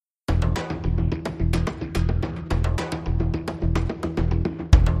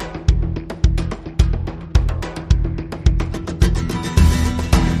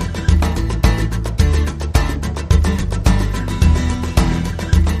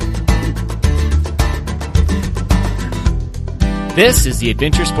This is the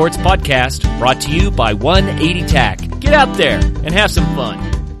Adventure Sports Podcast, brought to you by 180 TAC. Get out there and have some fun.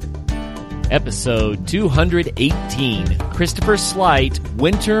 Episode 218, Christopher Slight,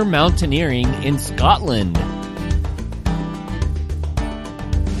 Winter Mountaineering in Scotland.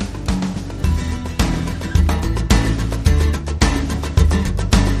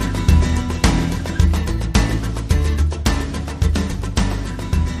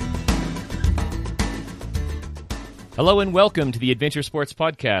 Hello and welcome to the Adventure Sports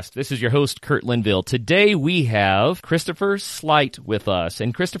Podcast. This is your host, Kurt Linville. Today we have Christopher Slight with us.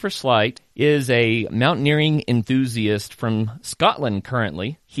 And Christopher Slight is a mountaineering enthusiast from Scotland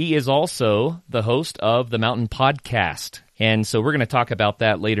currently. He is also the host of the Mountain Podcast. And so we're going to talk about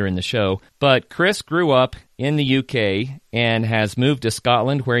that later in the show. But Chris grew up in the UK and has moved to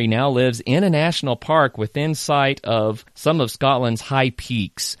Scotland, where he now lives in a national park within sight of some of Scotland's high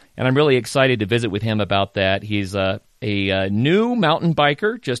peaks. And I'm really excited to visit with him about that. He's a new mountain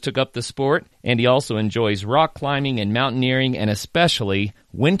biker, just took up the sport, and he also enjoys rock climbing and mountaineering, and especially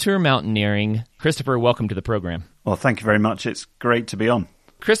winter mountaineering. Christopher, welcome to the program. Well, thank you very much. It's great to be on.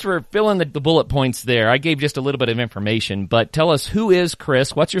 Christopher, fill in the bullet points there. I gave just a little bit of information, but tell us, who is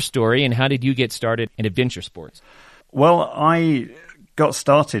Chris, what's your story, and how did you get started in adventure sports? Well, I got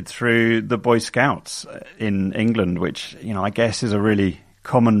started through the Boy Scouts in England, which, I guess is a really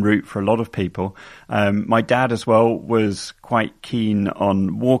common route for a lot of people. My dad as well was quite keen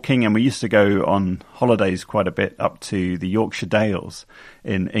on walking, and we used to go on holidays quite a bit up to the Yorkshire Dales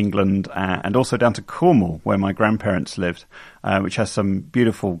in England and also down to Cornwall, where my grandparents lived, which has some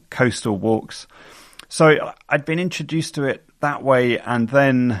beautiful coastal walks. So I'd been introduced to it that way, and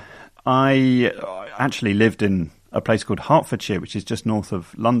then I actually lived in a place called Hertfordshire, which is just north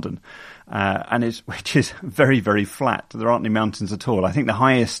of London, which is very, very flat. There aren't any mountains at all. I think the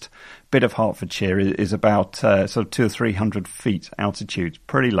highest bit of Hertfordshire is about sort of 200 or 300 feet altitude,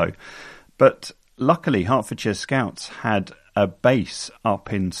 pretty low. But luckily, Hertfordshire Scouts had a base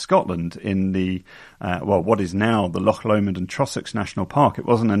up in Scotland in the, what is now the Loch Lomond and Trossachs National Park. It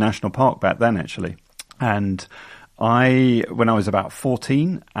wasn't a national park back then, actually. And when I was about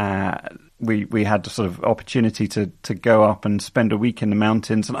 14, we had the sort of opportunity to go up and spend a week in the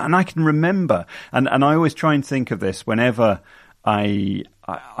mountains. And I can remember, and I always try and think of this whenever I'm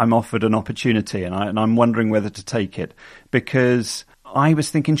offered an opportunity and I'm wondering whether to take it, because I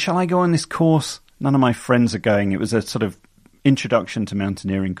was thinking, shall I go on this course? None of my friends are going. It was a sort of introduction to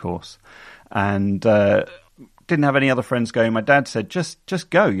mountaineering course, and didn't have any other friends going. My dad said, just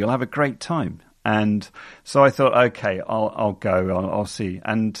go, you'll have a great time. And so I thought, okay, I'll go, I'll see.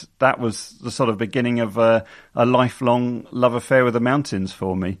 And that was the sort of beginning of a lifelong love affair with the mountains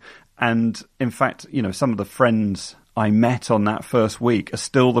for me. And in fact, some of the friends I met on that first week are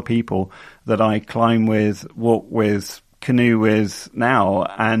still the people that I climb with, walk with, canoe with now.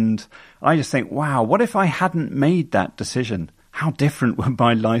 And I just think, wow, what if I hadn't made that decision? How different would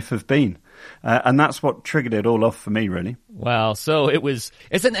my life have been? And that's what triggered it all off for me, really. Wow. So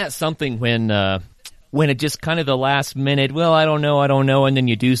isn't that something when it just kind of the last minute, well, I don't know, and then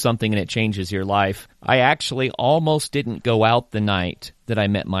you do something and it changes your life. I actually almost didn't go out the night that I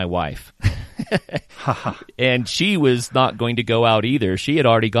met my wife. And she was not going to go out either. She had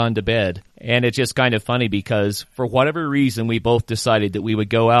already gone to bed. And it's just kind of funny because for whatever reason, we both decided that we would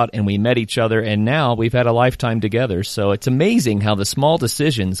go out, and we met each other, and now we've had a lifetime together. So it's amazing how the small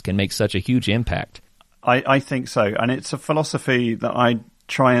decisions can make such a huge impact. I think so. And it's a philosophy that I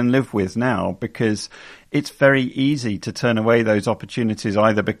try and live with now, because it's very easy to turn away those opportunities,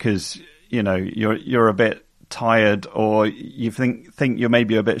 either because, you're a bit tired, or you think you're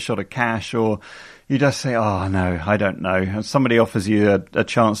maybe a bit short of cash, or you just say, oh no, I don't know. And somebody offers you a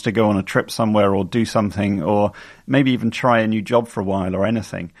chance to go on a trip somewhere or do something, or maybe even try a new job for a while or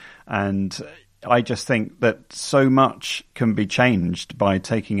anything. And I just think that so much can be changed by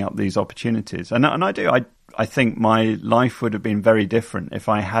taking up these opportunities. And I do. I think my life would have been very different if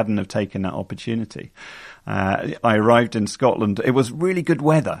I hadn't have taken that opportunity. I arrived in Scotland. It was really good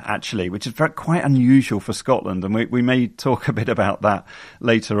weather, actually, which is quite unusual for Scotland. And we may talk a bit about that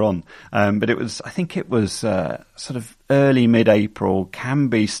later on. But I think it was sort of early mid-April, can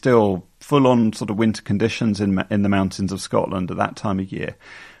be still full-on sort of winter conditions in the mountains of Scotland at that time of year.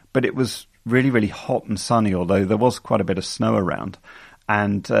 But it was really, really hot and sunny, although there was quite a bit of snow around.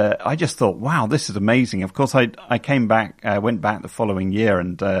 And I just thought, wow, this is amazing. Of course, I went back the following year,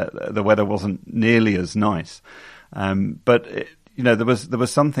 and the weather wasn't nearly as nice. But there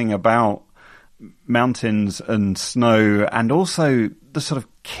was something about mountains and snow, and also the sort of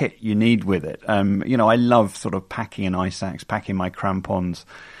kit you need with it. I love sort of packing an ice axe, packing my crampons,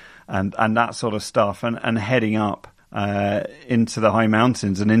 and that sort of stuff, and heading up. into the high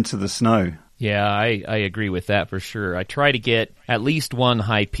mountains and into the snow. Yeah, I agree with that for sure. I try to get at least one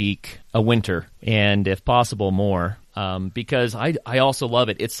high peak a winter, and if possible more, because I also love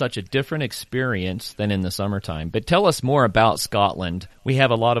it. It's such a different experience than in the summertime. But tell us more about Scotland. We have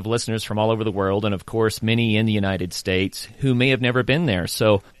a lot of listeners from all over the world, and of course many in the United States who may have never been there.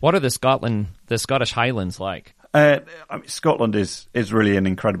 So what are the Scottish Highlands like? Scotland is really an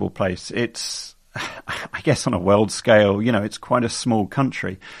incredible place. It's, I guess on a world scale, it's quite a small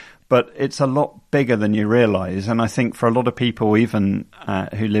country, but it's a lot bigger than you realise. And I think for a lot of people, even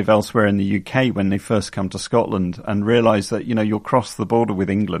who live elsewhere in the UK, when they first come to Scotland and realise that, you'll cross the border with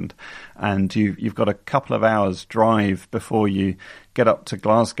England and you've got a couple of hours drive before you get up to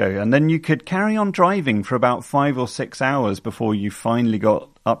Glasgow. And then you could carry on driving for about 5 or 6 hours before you finally got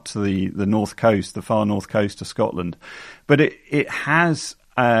up to the north coast, the far north coast of Scotland. But it has,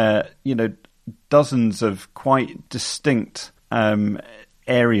 dozens of quite distinct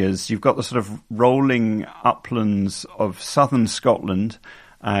areas. You've got the sort of rolling uplands of southern Scotland,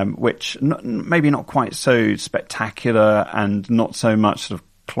 which maybe not quite so spectacular and not so much sort of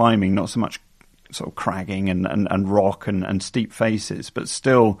climbing, not so much sort of cragging and rock and steep faces, but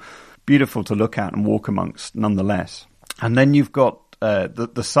still beautiful to look at and walk amongst nonetheless. And then you've got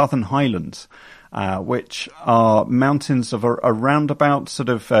the Southern Highlands, which are mountains of around about sort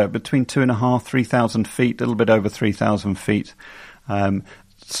of between 2,500, 3,000 feet, a little bit over 3,000 feet.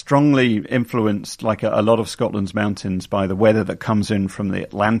 Strongly influenced, like a lot of Scotland's mountains, by the weather that comes in from the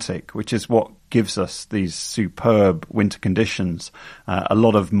Atlantic, which is what gives us these superb winter conditions. A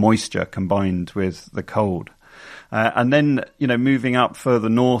lot of moisture combined with the cold. And then, moving up further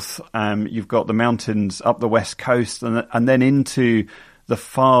north, you've got the mountains up the west coast and then into the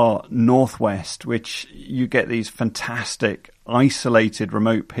far northwest, which you get these fantastic isolated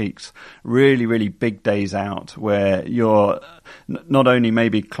remote peaks, really, really big days out where you're not only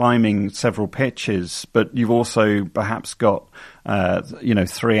maybe climbing several pitches, but you've also perhaps got,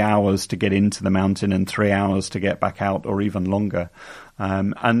 3 hours to get into the mountain and 3 hours to get back out, or even longer.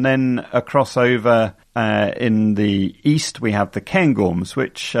 And then across over in the east, we have the Cairngorms,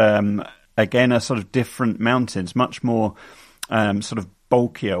 which again are sort of different mountains, much more sort of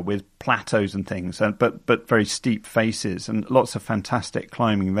bulkier with plateaus and things, but very steep faces and lots of fantastic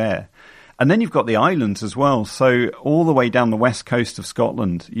climbing there. And then you've got the islands as well. So all the way down the west coast of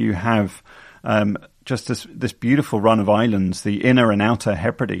Scotland, you have just this beautiful run of islands, the Inner and Outer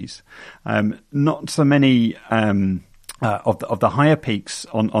Hebrides. Not so many of the higher peaks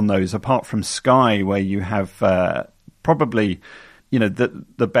on those, apart from Skye, where you have probably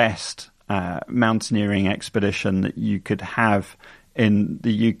the best mountaineering expedition that you could have in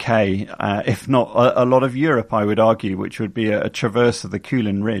the UK, if not a lot of Europe, I would argue, which would be a traverse of the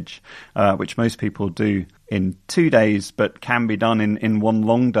Cuillin Ridge, which most people do in 2 days, but can be done in one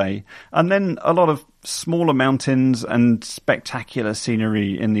long day. And then a lot of smaller mountains and spectacular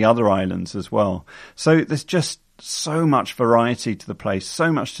scenery in the other islands as well. So there's just so much variety to the place,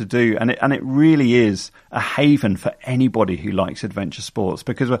 so much to do, and it really is a haven for anybody who likes adventure sports,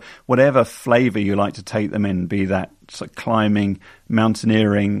 because whatever flavour you like to take them in, be that sort of climbing,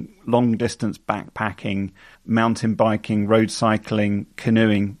 mountaineering, long distance backpacking, mountain biking, road cycling,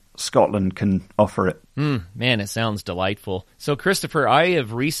 canoeing, Scotland can offer it. Man, it sounds delightful. So, Christopher, I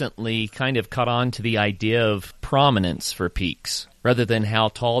have recently kind of caught on to the idea of prominence for peaks. Rather than how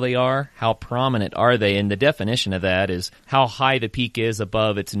tall they are, how prominent are they? And the definition of that is how high the peak is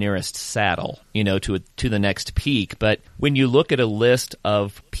above its nearest saddle, to the next peak. But when you look at a list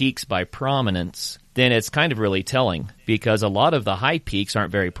of peaks by prominence, then it's kind of really telling, because a lot of the high peaks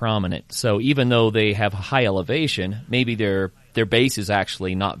aren't very prominent. So even though they have high elevation, maybe their base is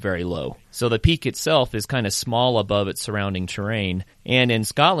actually not very low. So the peak itself is kind of small above its surrounding terrain. And in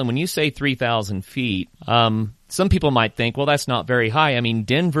Scotland, when you say 3,000 feet, some people might think, well, that's not very high. I mean,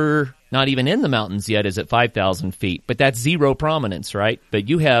 Denver, not even in the mountains yet, is at 5,000 feet. But that's zero prominence, right? But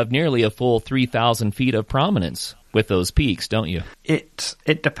you have nearly a full 3,000 feet of prominence with those peaks, don't you? It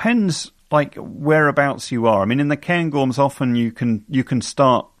depends, like, whereabouts you are. I mean, in the Cairngorms, often you can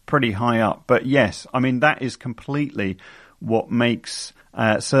start pretty high up. But yes, I mean, that is completely what makes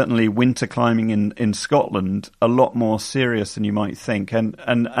certainly winter climbing in Scotland a lot more serious than you might think, and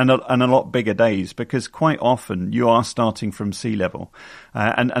a lot bigger days, because quite often you are starting from sea level,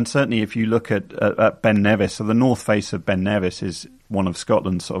 and certainly if you look at Ben Nevis, so the north face of Ben Nevis is one of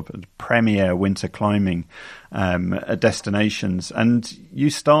Scotland's sort of premier winter climbing destinations, and you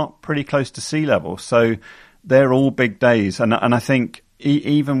start pretty close to sea level, so they're all big days, and I think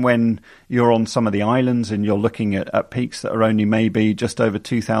even when you're on some of the islands and you're looking at peaks that are only maybe just over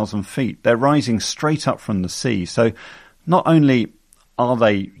 2,000 feet, they're rising straight up from the sea. So not only are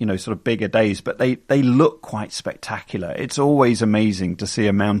they, sort of bigger days, but they look quite spectacular. It's always amazing to see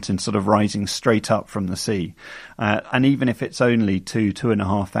a mountain sort of rising straight up from the sea. And even if it's only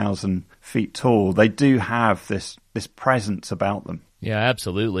 2,500 feet tall, they do have this presence about them. Yeah,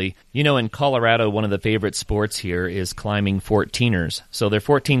 absolutely. In Colorado, one of the favorite sports here is climbing 14ers. So they're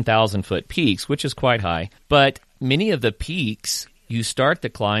 14,000-foot peaks, which is quite high. But many of the peaks, you start the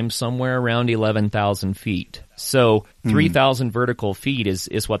climb somewhere around 11,000 feet. So 3,000 vertical feet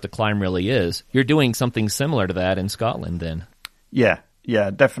is what the climb really is. You're doing something similar to that in Scotland then. Yeah,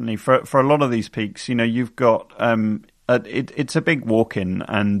 definitely. For a lot of these peaks, you've got... it's a big walk-in,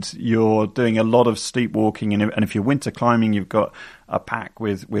 and you're doing a lot of steep walking. And if you're winter climbing, you've got a pack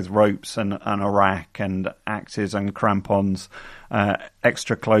with ropes and a rack and axes and crampons,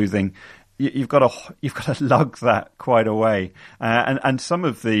 extra clothing. You've got to lug that quite a way. And some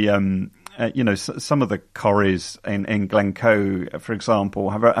of the some of the corries in Glencoe, for example,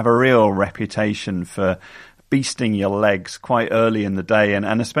 have a real reputation for beasting your legs quite early in the day,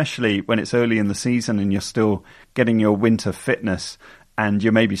 and especially when it's early in the season and you're still getting your winter fitness, and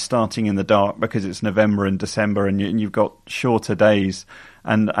you're maybe starting in the dark because it's November and December, and you've got shorter days,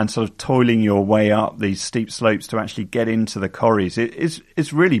 and sort of toiling your way up these steep slopes to actually get into the corries.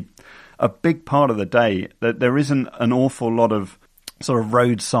 It's really a big part of the day that there isn't an awful lot of sort of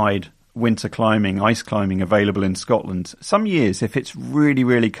roadside winter climbing, ice climbing available in Scotland. Some years if it's really,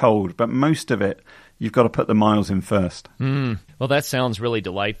 really cold, but most of it you've got to put the miles in first. Well, that sounds really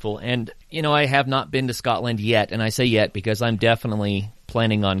delightful. And, I have not been to Scotland yet, and I say yet because I'm definitely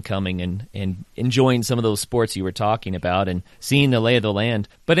planning on coming and enjoying some of those sports you were talking about and seeing the lay of the land.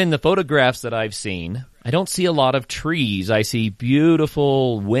 But in the photographs that I've seen, I don't see a lot of trees. I see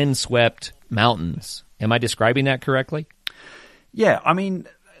beautiful windswept mountains. Am I describing that correctly? Yeah, I mean,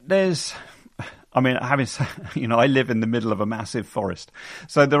 I live in the middle of a massive forest.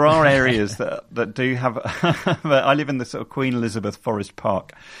 So there are areas that do have, I live in the sort of Queen Elizabeth Forest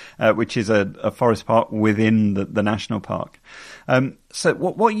Park, which is a forest park within the national park. So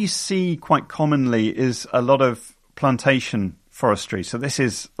what you see quite commonly is a lot of plantation forestry. So this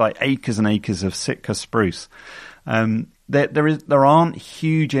is like acres and acres of Sitka spruce. There aren't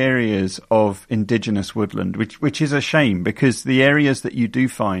huge areas of indigenous woodland, which is a shame, because the areas that you do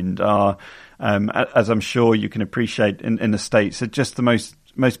find are, as I'm sure you can appreciate in the States, are just the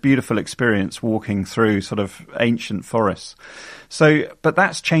most beautiful experience walking through sort of ancient forests. So, but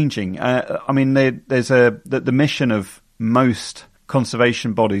that's changing. There's the mission of most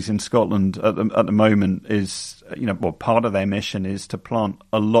conservation bodies in Scotland at the moment is, part of their mission is to plant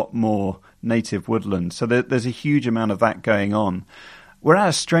a lot more native woodland. So there's a huge amount of that going on. We're at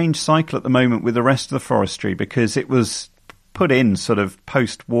a strange cycle at the moment with the rest of the forestry, because it was put in sort of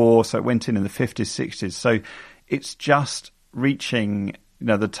post-war, so it went in the 50s, 60s. So it's just reaching,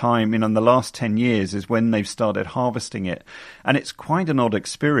 the time, in the last 10 years is when they've started harvesting it. And it's quite an odd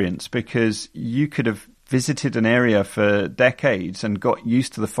experience, because you could have visited an area for decades and got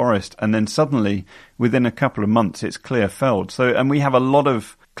used to the forest, and then suddenly within a couple of months it's clear felled. So, and we have a lot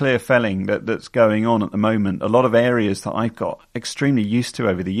of clear felling that's going on at the moment, a lot of areas that I've got extremely used to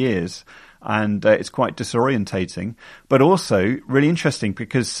over the years, and it's quite disorientating, but also really interesting,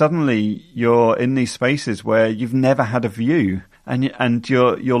 because suddenly you're in these spaces where you've never had a view, and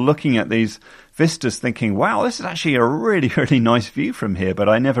you're looking at these vistas thinking, wow, this is actually a really, really nice view from here, but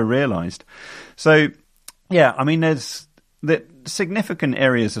I never realized. So yeah, there's the significant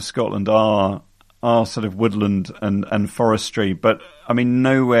areas of Scotland are sort of woodland and forestry, but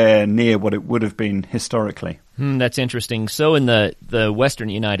nowhere near what it would have been historically. That's interesting. So in the western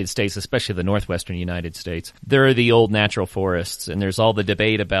United States, especially the northwestern United States, there are the old natural forests, and there's all the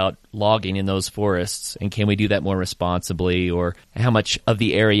debate about logging in those forests, and can we do that more responsibly, or how much of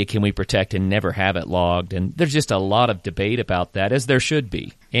the area can we protect and never have it logged? And there's just a lot of debate about that, as there should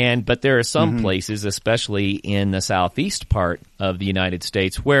be. But there are some places, especially in the southeast part of the United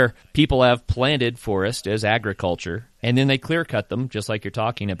States, where people have planted forest as agriculture, and then they clear cut them, just like you're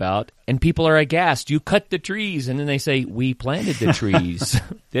talking about, and people are aghast. You cut the trees, and then they say, we planted the trees.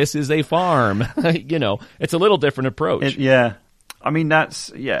 This is a farm. It's a little different approach. That's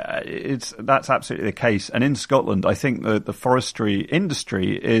absolutely the case. And in Scotland, I think the forestry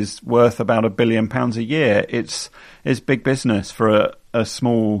industry is worth about £1 billion a year. It's big business for a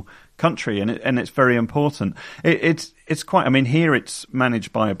small country, and it's very important. It's quite, here it's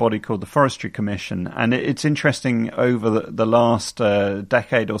managed by a body called the Forestry Commission, and it's interesting over the last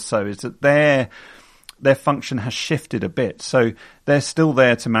decade or so is that their function has shifted a bit. So they're still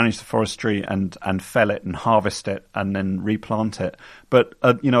there to manage the forestry and fell it and harvest it and then replant it. But,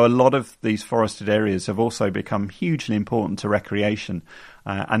 a lot of these forested areas have also become hugely important to recreation.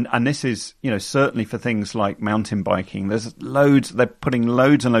 And this is, certainly for things like mountain biking. They're putting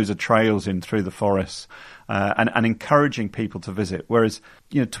loads and loads of trails in through the forests and encouraging people to visit. Whereas,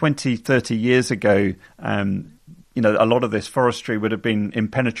 20, 30 years ago, a lot of this forestry would have been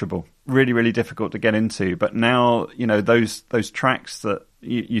impenetrable, really, really difficult to get into. But now, those tracks that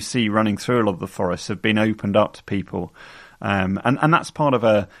you see running through a lot of the forests have been opened up to people. And that's part of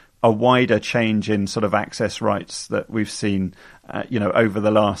a wider change in sort of access rights that we've seen, over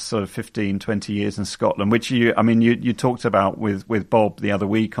the last sort of 15, 20 years in Scotland, which you talked about with Bob the other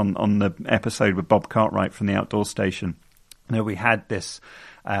week on the episode with Bob Cartwright from the Outdoor Station. We had this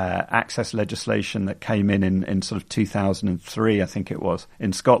access legislation that came in sort of 2003, I think it was,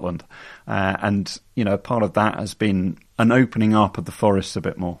 in Scotland. And part of that has been an opening up of the forests a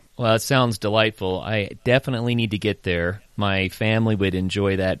bit more. Well, it sounds delightful. I definitely need to get there. My family would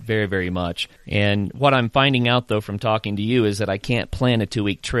enjoy that very, very much. And what I'm finding out, though, from talking to you is that I can't plan a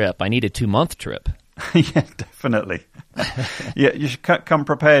 2-week trip. I need a 2-month trip. Yeah, definitely. Yeah, you should come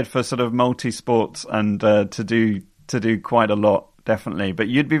prepared for sort of multi-sports and to do quite a lot. Definitely, but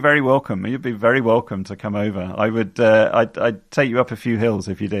you'd be very welcome. You'd be very welcome to come over. I'd take you up a few hills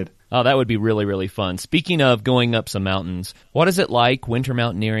if you did. Oh, that would be really, really fun. Speaking of going up some mountains, what is it like winter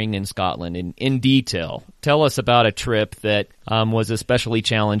mountaineering in Scotland in detail? Tell us about a trip that was especially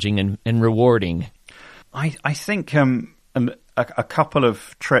challenging and rewarding. I think a couple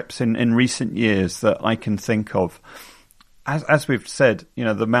of trips in recent years that I can think of. As we've said,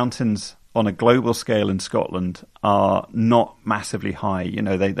 the mountains on a global scale in Scotland are not massively high.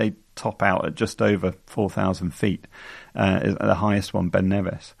 They top out at just over 4,000 feet, the highest one, Ben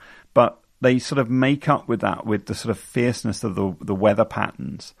Nevis. But they sort of make up with that with the sort of fierceness of the weather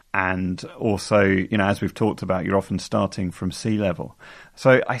patterns. And also, as we've talked about, you're often starting from sea level.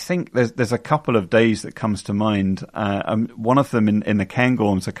 So I think there's a couple of days that comes to mind. One of them in the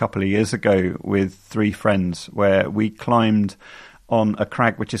Cairngorms a couple of years ago with 3 friends, where we climbed on a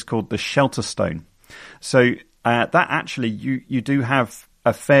crag which is called the Shelter Stone. So that actually, you do have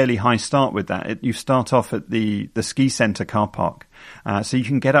a fairly high start with that. You start off at the ski centre car park, so you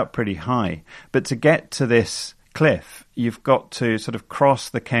can get up pretty high. But to get to this cliff, you've got to sort of cross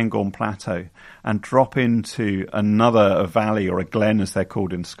the Cairngorm Plateau and drop into another valley, or a glen as they're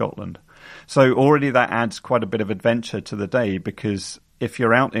called in Scotland. So already that adds quite a bit of adventure to the day, because if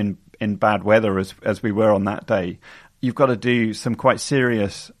you're out in bad weather, as we were on that day, you've got to do some quite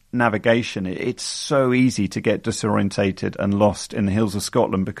serious navigation. It's so easy to get disorientated and lost in the hills of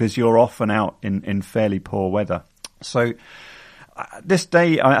Scotland because you're often out in fairly poor weather. So this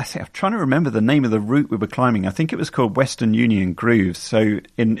day, I'm trying to remember the name of the route we were climbing. I think it was called Western Union Grooves. So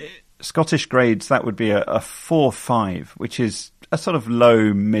in Scottish grades, that would be a 4-5, which is a sort of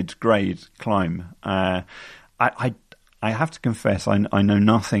low mid-grade climb. I have to confess, I know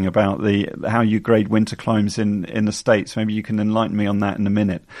nothing about how you grade winter climbs in the States. Maybe you can enlighten me on that in a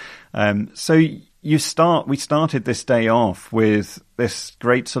minute. So we started this day off with this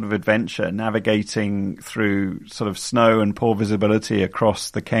great sort of adventure, navigating through sort of snow and poor visibility across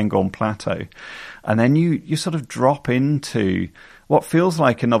the Cairngorm Plateau. And then you sort of drop into what feels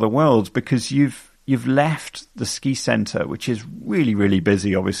like another world, because you've left the ski centre, which is really, really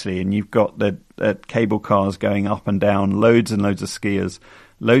busy, obviously, and you've got the cable cars going up and down, loads and loads of skiers,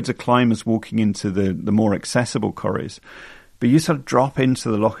 loads of climbers walking into the more accessible corries. But you sort of drop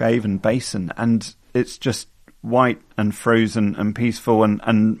into the Lochhaven Basin, and it's just white and frozen and peaceful,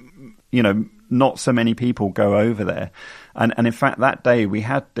 and not so many people go over there. And in fact, that day we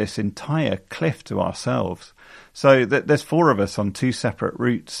had this entire cliff to ourselves. So there's 4 of us on 2 separate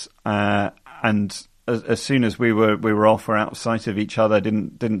routes, and as soon as we were off, we're out of sight of each other,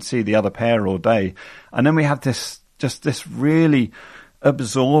 didn't see the other pair all day. And then we had this really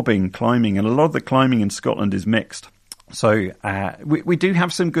absorbing climbing, and a lot of the climbing in Scotland is mixed. So we do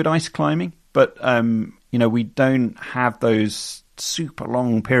have some good ice climbing, but we don't have those super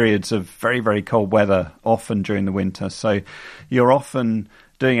long periods of very, very cold weather often during the winter. So you're often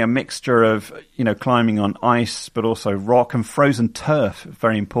doing a mixture of climbing on ice, but also rock and frozen turf,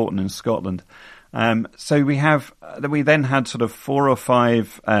 very important in Scotland. So we then had sort of 4 or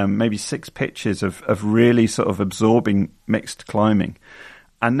 5, maybe 6 pitches of really sort of absorbing mixed climbing.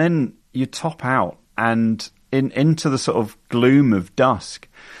 And then you top out and into the sort of gloom of dusk.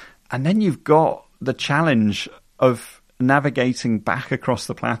 And then you've got the challenge of navigating back across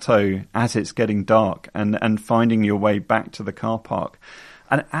the plateau as it's getting dark and finding your way back to the car park.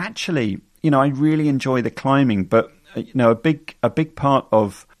 And actually, I really enjoy the climbing, but a big part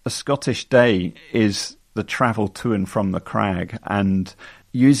of a Scottish day is the travel to and from the crag, and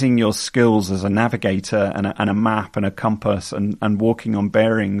using your skills as a navigator and a map and a compass and walking on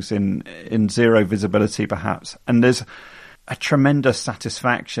bearings in zero visibility perhaps. And there's a tremendous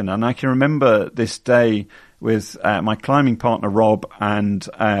satisfaction. And I can remember this day with my climbing partner Rob, and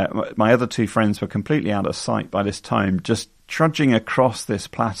my other two friends were completely out of sight by this time, just trudging across this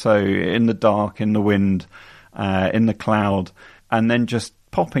plateau in the dark, in the wind, in the cloud, and then just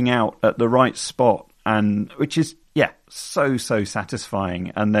popping out at the right spot, and which is so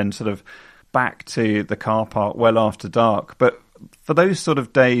satisfying, and then sort of back to the car park well after dark. But for those sort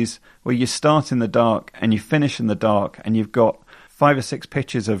of days where you start in the dark and you finish in the dark, and you've got 5 or 6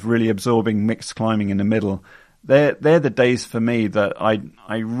 pitches of really absorbing mixed climbing in the middle, they're the days for me that I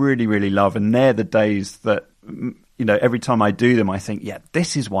really, really love. And they're the days that, every time I do them, I think,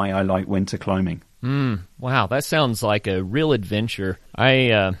 this is why I like winter climbing. Wow, that sounds like a real adventure.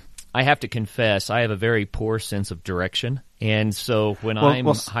 I have to confess, I have a very poor sense of direction. And so when I'm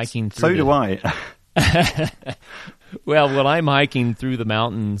hiking through... So do I. Well, when I'm hiking through the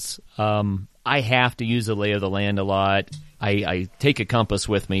mountains, I have to use the lay of the land a lot. I take a compass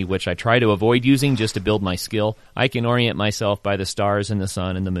with me, which I try to avoid using just to build my skill. I can orient myself by the stars and the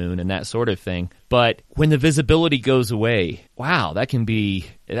sun and the moon and that sort of thing. But when the visibility goes away, wow, that can be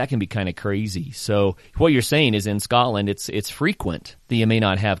kind of crazy. So what you're saying is in Scotland, it's frequent that you may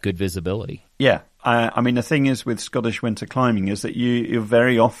not have good visibility. Yeah. I mean, the thing is with Scottish winter climbing is that you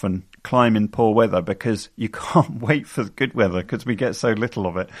very often climb in poor weather because you can't wait for good weather because we get so little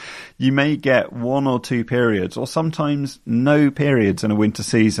of it. You may get 1 or 2 periods, or sometimes no periods in a winter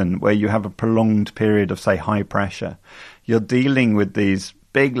season where you have a prolonged period of, say, high pressure. You're dealing with these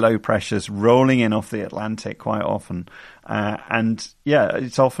big low pressures rolling in off the Atlantic quite often.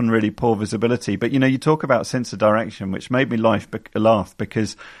 It's often really poor visibility. But, you talk about sense of direction, which made me laugh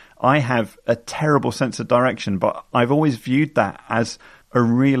because I have a terrible sense of direction, but I've always viewed that as a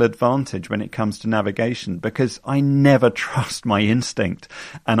real advantage when it comes to navigation, because I never trust my instinct,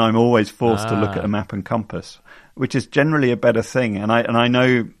 and I'm always forced to look at a map and compass, which is generally a better thing. And I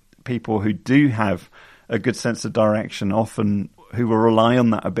know people who do have a good sense of direction often who will rely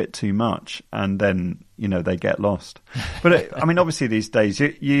on that a bit too much, and then they get lost. But I mean, obviously these days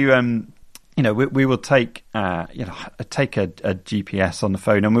we will take a GPS on the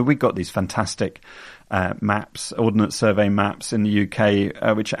phone, and we've got these fantastic maps, Ordnance Survey maps in the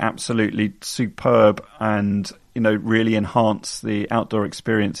UK, which are absolutely superb and really enhance the outdoor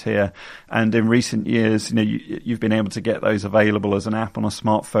experience here. And in recent years, you've been able to get those available as an app on a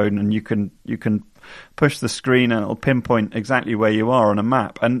smartphone, and you can push the screen and it'll pinpoint exactly where you are on a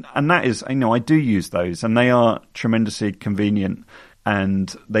map. And that is, I do use those, and they are tremendously convenient.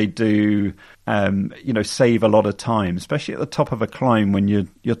 And they do, save a lot of time, especially at the top of a climb when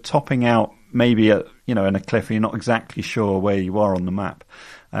you're topping out maybe at, in a cliff and you're not exactly sure where you are on the map.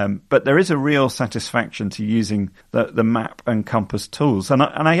 But there is a real satisfaction to using the map and compass tools, and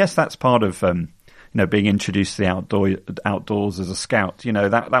I guess that's part of being introduced to the outdoors as a scout.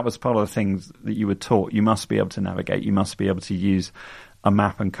 That was part of the things that you were taught. You must be able to navigate. You must be able to use a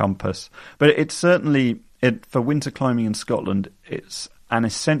map and compass. But it's certainly. For winter climbing in Scotland, it's an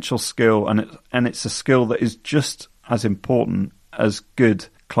essential skill, and it's a skill that is just as important as good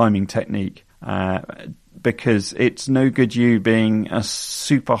climbing technique, because it's no good you being a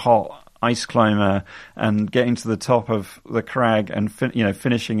super hot ice climber and getting to the top of the crag and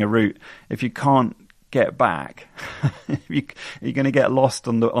finishing a route if you can't get back. You're going to get lost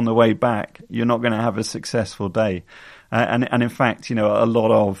on the way back. You're not going to have a successful day, and in fact, a lot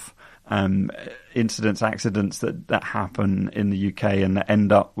of accidents that happen in the UK and that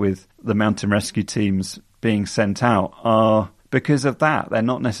end up with the mountain rescue teams being sent out are because of that. They're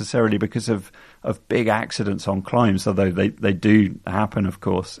not necessarily because of big accidents on climbs, although they do happen, of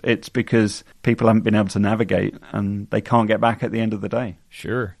course. It's because people haven't been able to navigate and they can't get back at the end of the day.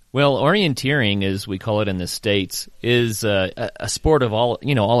 Sure. Well, orienteering, as we call it in the States, is a sport of all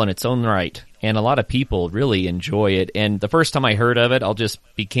in its own right. And a lot of people really enjoy it. And the first time I heard of it, I'll just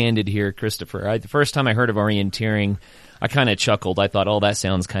be candid here, Christopher. The first time I heard of orienteering, I kind of chuckled. I thought, that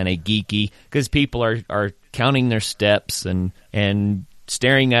sounds kind of geeky, because people are counting their steps and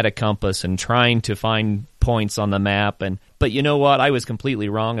staring at a compass and trying to find points on the map. But you know what? I was completely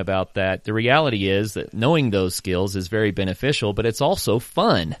wrong about that. The reality is that knowing those skills is very beneficial, but it's also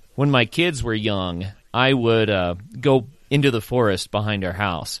fun. When my kids were young, I would go into the forest behind our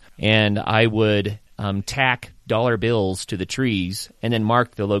house, and I would tack dollar bills to the trees and then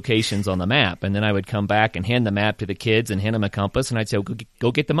mark the locations on the map. And then I would come back and hand the map to the kids and hand them a compass, and I'd say,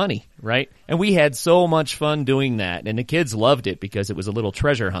 go get the money, right? And we had so much fun doing that, and the kids loved it because it was a little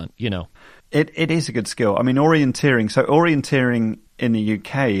treasure hunt, you know. It is a good skill. I mean, orienteering. So orienteering in the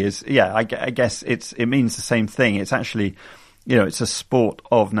UK is, I guess it means the same thing. It's actually, it's a sport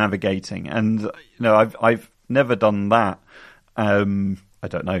of navigating, and I've never done that. I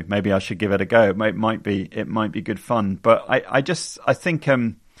don't know. Maybe I should give it a go. It might be good fun. But I think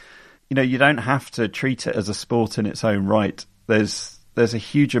you don't have to treat it as a sport in its own right. There's a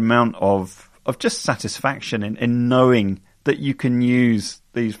huge amount of just satisfaction in knowing that you can use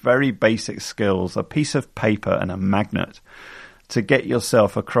these very basic skills, a piece of paper and a magnet, to get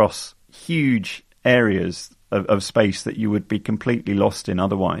yourself across huge areas of space that you would be completely lost in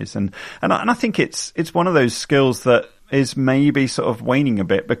otherwise. And I think it's one of those skills that is maybe sort of waning a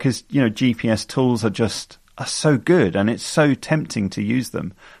bit because, GPS tools are so good and it's so tempting to use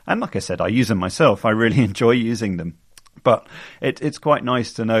them. And like I said, I use them myself. I really enjoy using them. But it's quite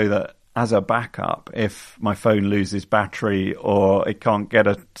nice to know that as a backup, if my phone loses battery or it can't get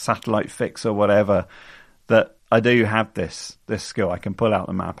a satellite fix or whatever, that I do have this skill. I can pull out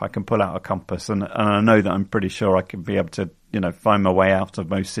the map, I can pull out a compass, and I know that I'm pretty sure I can be able to, find my way out of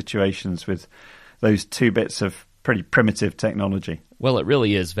most situations with those 2 bits of pretty primitive technology. Well, it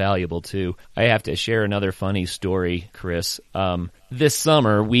really is valuable, too. I have to share another funny story, Chris. This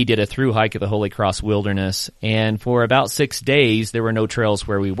summer, we did a through hike of the Holy Cross Wilderness, and for about 6 days, there were no trails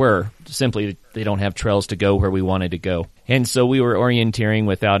where we were. Simply, they don't have trails to go where we wanted to go. And so we were orienteering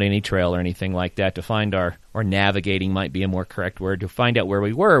without any trail or anything like that to find or navigating might be a more correct word, to find out where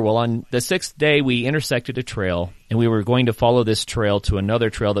we were. Well, on the 6th day, we intersected a trail, and we were going to follow this trail to another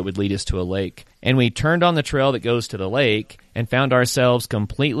trail that would lead us to a lake. And we turned on the trail that goes to the lake and found ourselves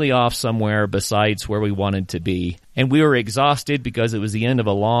completely off somewhere besides where we wanted to be. And we were exhausted because it was the end of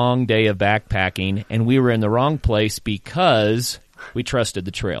a long day of backpacking, and we were in the wrong place because we trusted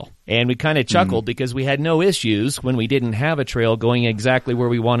the trail. And we kind of chuckled because we had no issues when we didn't have a trail going exactly where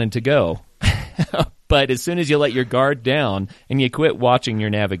we wanted to go. But as soon as you let your guard down and you quit watching your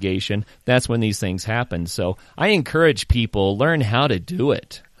navigation, that's when these things happen. So I encourage people, learn how to do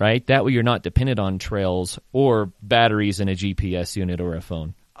it, right? That way you're not dependent on trails or batteries in a GPS unit or a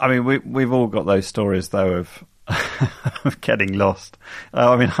phone. I mean, we've all got those stories, though, of of getting lost.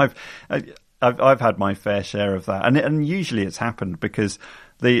 I mean, I've had my fair share of that, and usually it's happened because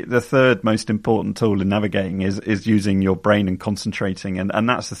the third most important tool in navigating is using your brain and concentrating, and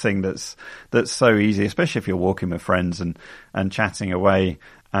that's the thing that's so easy, especially if you're walking with friends and chatting away,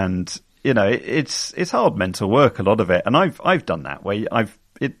 and it's hard mental work, a lot of it, and I've done that where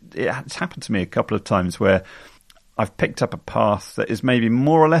it's happened to me a couple of times where I've picked up a path that is maybe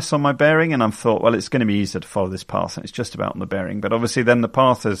more or less on my bearing, and I've thought, well, it's going to be easier to follow this path, and it's just about on the bearing. But obviously then the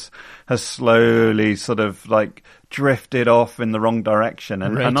path has slowly sort of like drifted off in the wrong direction.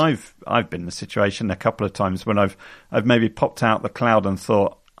 And, right. and I've been in the situation a couple of times when I've maybe popped out the cloud and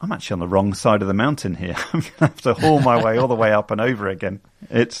thought, I'm actually on the wrong side of the mountain here. I'm going to have to haul my way all the way up and over again.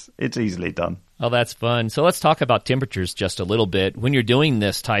 It's easily done. Oh, that's fun. So let's talk about temperatures just a little bit. When you're doing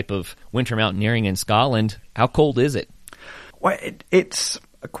this type of winter mountaineering in Scotland, how cold is it? Well, it's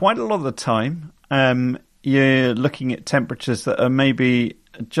quite a lot of the time. You're looking at temperatures that are maybe...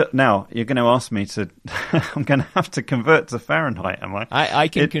 Now, you're going to ask me to... I'm going to have to convert to Fahrenheit, am I? I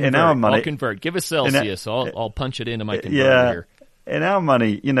can convert. In our money, I'll convert. Give us Celsius. I'll punch it into my converter here. In our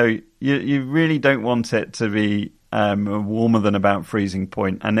money, you really don't want it to be warmer than about freezing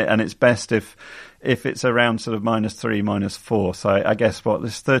point, and it's best if it's around sort of -3, -4. So I guess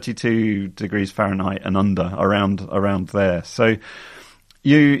there's 32 degrees Fahrenheit and under around there. So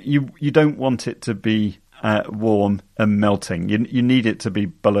you don't want it to be warm and melting. You need it to be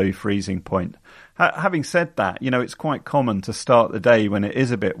below freezing point. Having said that, it's quite common to start the day when it is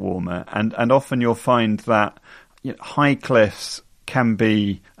a bit warmer, and often you'll find that high cliffs can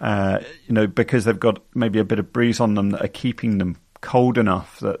be, because they've got maybe a bit of breeze on them that are keeping them cold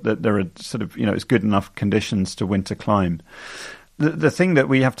enough that there are sort of, it's good enough conditions to winter climb. The thing that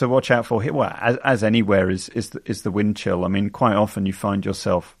we have to watch out for here, well, as anywhere, is the wind chill. I mean, quite often you find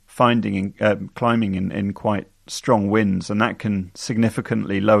yourself climbing in quite strong winds, and that can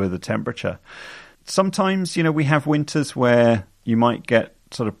significantly lower the temperature. Sometimes, we have winters where you might get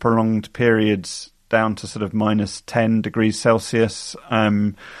sort of prolonged periods down to sort of -10 degrees Celsius.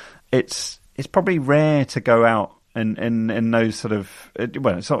 It's probably rare to go out in those sort of,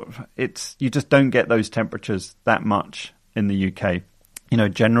 you just don't get those temperatures that much in the UK.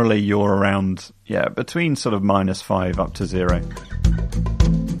 Generally you're around, between sort of -5 up to 0.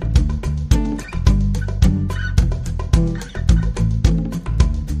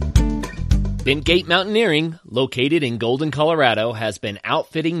 Bentgate Mountaineering, located in Golden, Colorado, has been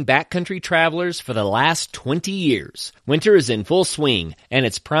outfitting backcountry travelers for the last 20 years. Winter is in full swing, and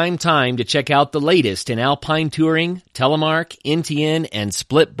it's prime time to check out the latest in alpine touring, telemark, NTN, and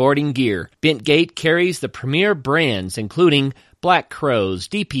split boarding gear. Bentgate carries the premier brands including Black Crows,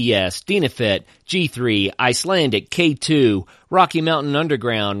 DPS, Dynafit, G3, Icelandic, K2, Rocky Mountain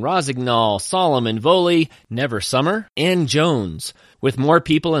Underground, Rosignol, Solomon, Volley, Never Summer, and Jones. With more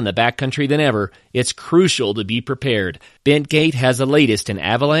people in the backcountry than ever, it's crucial to be prepared. Bentgate has the latest in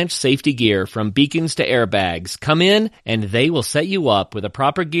avalanche safety gear from beacons to airbags. Come in and they will set you up with the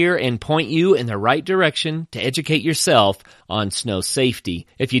proper gear and point you in the right direction to educate yourself on snow safety.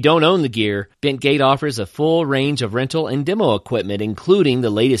 If you don't own the gear, Bentgate offers a full range of rental and demo equipment, including the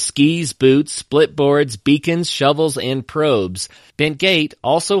latest skis, boots, split boards, beacons, shovels, and probes. Bentgate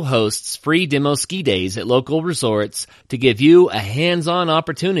also hosts free demo ski days at local resorts to give you a hands-on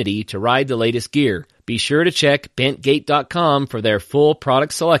opportunity to ride the latest gear. Be sure to check bentgate.com for their full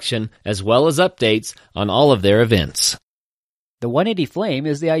product selection as well as updates on all of their events. The 180 Flame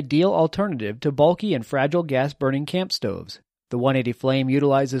is the ideal alternative to bulky and fragile gas-burning camp stoves. The 180 Flame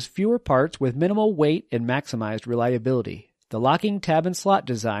utilizes fewer parts with minimal weight and maximized reliability. The locking tab and slot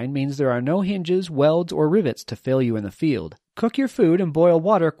design means there are no hinges, welds, or rivets to fail you in the field. Cook your food and boil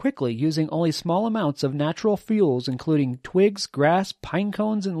water quickly using only small amounts of natural fuels including twigs, grass, pine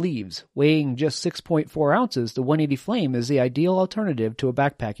cones, and leaves. Weighing just 6.4 ounces, the 180 Flame is the ideal alternative to a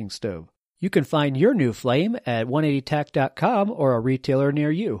backpacking stove. You can find your new Flame at 180tac.com or a retailer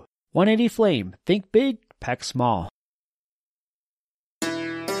near you. 180 Flame. Think big, pack small.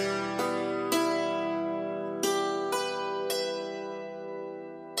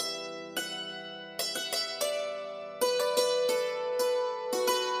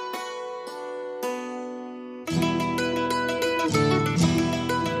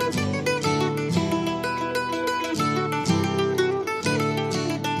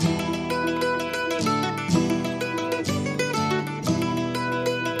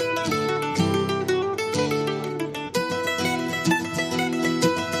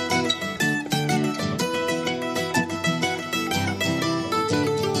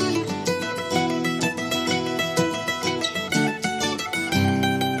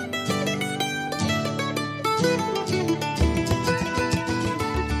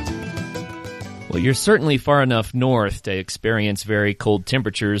 Well, you're certainly far enough north to experience very cold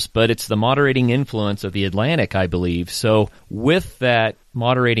temperatures, but it's the moderating influence of the Atlantic, I believe. So with that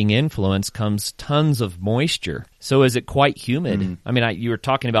moderating influence comes tons of moisture. So is it quite humid? I mean, you were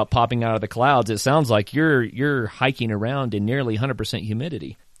talking about popping out of the clouds. It sounds like you're hiking around in nearly 100%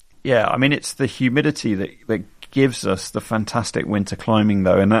 humidity. Yeah, I mean, it's the humidity that gives us the fantastic winter climbing,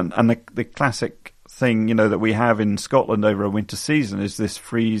 though. And the classic thing, that we have in Scotland over a winter season is this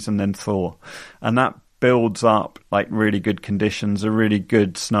freeze and then thaw. And that builds up like really good conditions, a really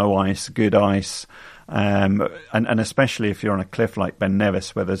good snow ice, good ice. And especially if you're on a cliff like Ben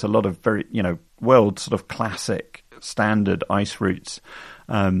Nevis, where there's a lot of very, world sort of classic standard ice routes.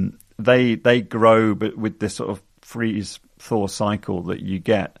 They grow, but with this sort of freeze thaw cycle that you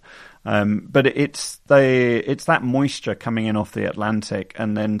get. But it's that moisture coming in off the Atlantic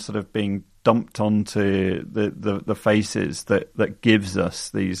and then sort of being dumped onto the faces that gives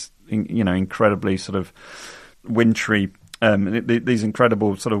us these, incredibly sort of wintry, these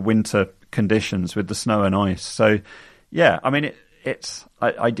incredible sort of winter conditions with the snow and ice. So, yeah, I mean, it's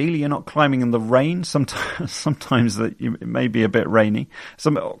ideally you're not climbing in the rain. Sometimes it may be a bit rainy.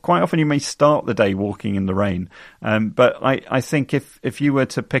 Quite often you may start the day walking in the rain. But I think if you were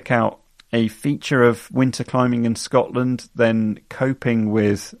to pick out a feature of winter climbing in Scotland, then coping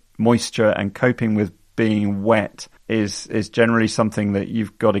with moisture and coping with being wet is generally something that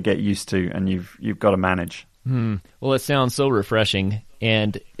you've got to get used to and you've got to manage. Well, it sounds so refreshing,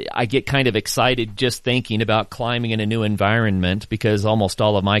 and I get kind of excited just thinking about climbing in a new environment because almost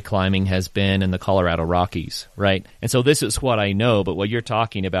all of my climbing has been in the Colorado Rockies, right? And so this is what I know, but what you're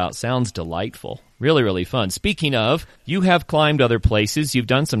talking about sounds delightful. Really, really fun. Speaking of, you have climbed other places. You've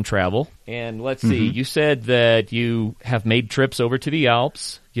done some travel. And let's see, you said that you have made trips over to the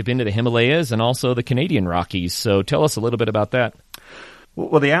Alps. You've been to the Himalayas and also the Canadian Rockies. So tell us a little bit about that.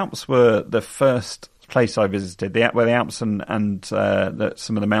 Well, the Alps were the first place I visited, the Alps and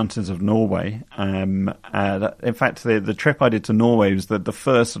some of the mountains of Norway. In fact, the trip I did to Norway was the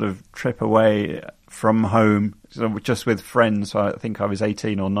first sort of trip away from home, just with friends. So I think I was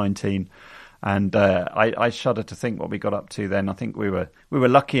 18 or 19. And I shudder to think what we got up to then. I think we were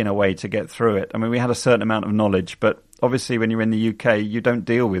lucky in a way to get through it. I mean, we had a certain amount of knowledge, but obviously when you're in the UK, you don't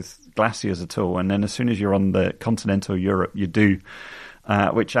deal with glaciers at all. And then as soon as you're on the continental Europe, you do.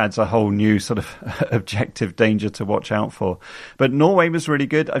 which adds a whole new sort of objective danger to watch out for. But Norway was really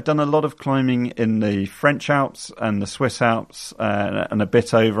good. I've done a lot of climbing in the French Alps and the Swiss Alps, and a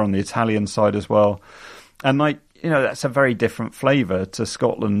bit over on the Italian side as well. And that's a very different flavour to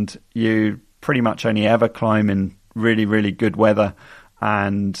Scotland. You pretty much only ever climb in really, really good weather.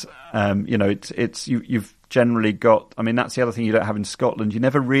 And, you've generally got, that's the other thing you don't have in Scotland. You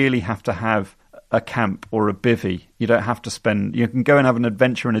never really have to have a camp or a bivvy. You don't have to you can go and have an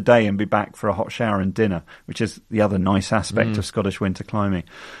adventure in a day and be back for a hot shower and dinner, which is the other nice aspect of Scottish winter climbing.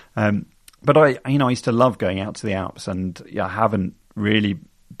 But I used to love going out to the Alps, and I haven't really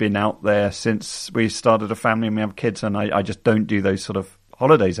been out there since we started a family and we have kids, and I just don't do those sort of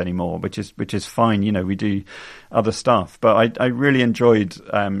holidays anymore, which is fine. We do other stuff, but I really enjoyed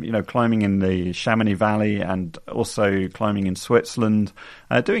climbing in the Chamonix Valley and also climbing in Switzerland,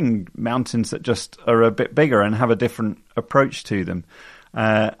 doing mountains that just are a bit bigger and have a different approach to them.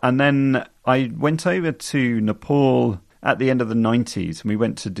 And then I went over to Nepal at the end of the 90s, and we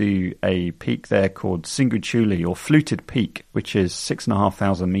went to do a peak there called Singuchuli, or Fluted Peak, which is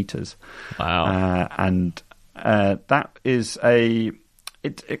 6,500 meters. Wow. And that is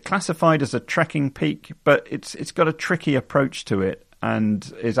it classified as a trekking peak, but it's got a tricky approach to it,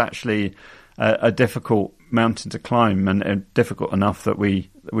 and is actually a difficult mountain to climb, and difficult enough that we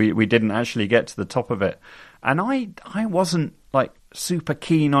didn't actually get to the top of it. And I wasn't like super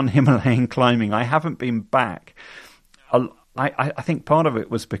keen on Himalayan climbing. I haven't been back. I think part of it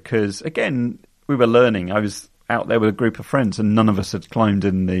was because, again, we were learning. I was out there with a group of friends, and none of us had climbed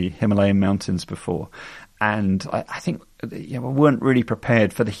in the Himalayan mountains before. And I think we weren't really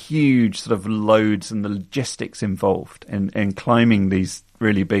prepared for the huge sort of loads and the logistics involved in climbing these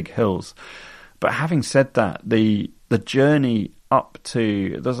really big hills. But having said that, the journey up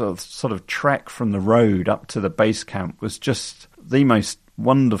to, there's a sort of trek from the road up to the base camp was just the most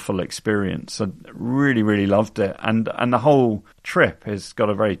wonderful experience. I really, really loved it. And the whole trip has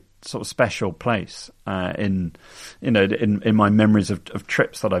got a very sort of special place in my memories of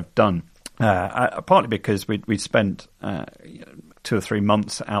trips that I've done. Partly because we spent 2 or 3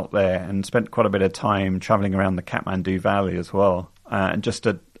 months out there and spent quite a bit of time travelling around the Kathmandu Valley as well, and just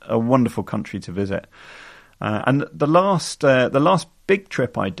a wonderful country to visit. And the last big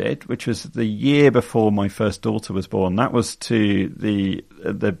trip I did, which was the year before my first daughter was born, that was to to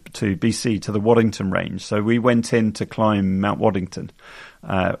BC, to the Waddington Range. So we went in to climb Mount Waddington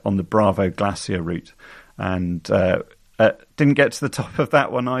on the Bravo Glacier route, and didn't get to the top of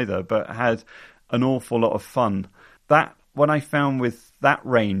that one either, but had an awful lot of fun. That, what I found with that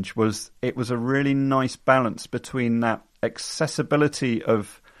range was it was a really nice balance between that accessibility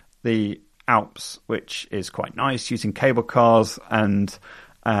of the Alps, which is quite nice, using cable cars and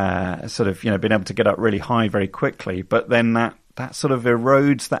being able to get up really high very quickly, but then that sort of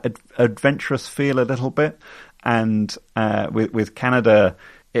erodes that adventurous feel a little bit. And with Canada,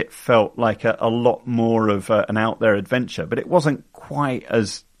 it felt like a lot more of an out there adventure, but it wasn't quite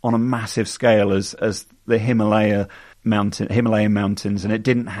as on a massive scale as the Himalayan mountains, and it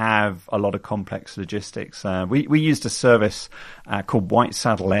didn't have a lot of complex logistics. We used a service called White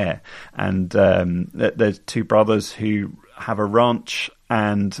Saddle Air, and there's 2 brothers who have a ranch,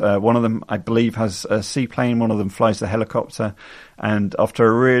 and one of them, I believe, has a seaplane, one of them flies the helicopter, and after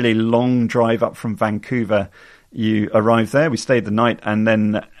a really long drive up from Vancouver, you arrived there. We stayed the night, and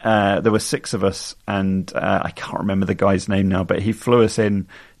then there were 6 of us, and I can't remember the guy's name now, but he flew us in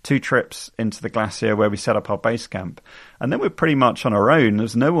 2 trips into the glacier where we set up our base camp. And then we're pretty much on our own.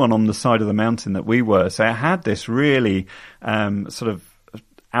 There's no one on the side of the mountain that we were. So it had this really sort of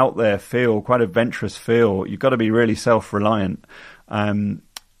out there feel, quite adventurous feel. You've got to be really self-reliant.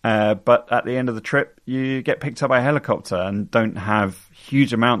 But at the end of the trip, you get picked up by a helicopter and don't have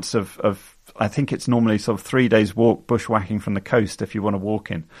huge amounts of I think it's normally sort of 3 days walk bushwhacking from the coast if you want to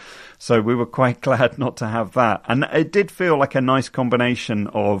walk in. So we were quite glad not to have that. And it did feel like a nice combination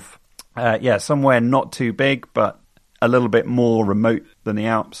of, somewhere not too big, but a little bit more remote than the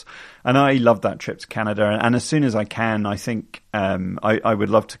Alps. And I loved that trip to Canada. And as soon as I can, I think I would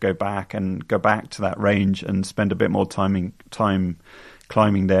love to go back to that range and spend a bit more time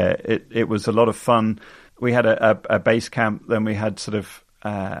climbing there. It was a lot of fun. We had a base camp, then we had sort of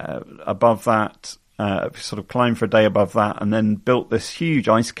above that, sort of climbed for a day above that, and then built this huge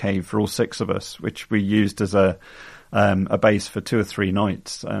ice cave for all 6 of us, which we used as a base for 2 or 3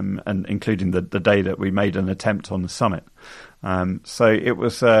 nights, and including the day that we made an attempt on the summit. So it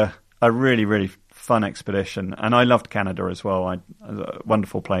was a really, really fun expedition. And I loved Canada as well. A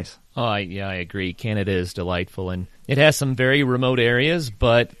wonderful place. Oh, I agree. Canada is delightful, and it has some very remote areas,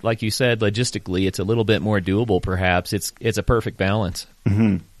 but like you said, logistically, it's a little bit more doable, perhaps. It's a perfect balance.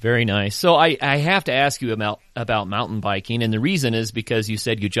 Mm-hmm. Very nice. So I have to ask you about mountain biking, and the reason is because you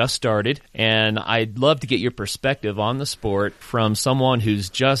said you just started, and I'd love to get your perspective on the sport from someone who's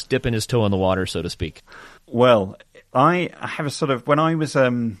just dipping his toe in the water, so to speak. Well, I have a sort of, when I was,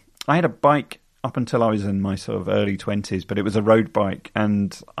 I had a bike up until I was in my sort of early 20s, but it was a road bike,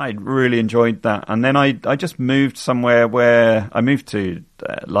 and I really enjoyed that. And then I just moved somewhere where I moved to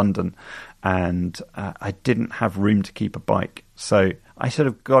London, and I didn't have room to keep a bike. So I sort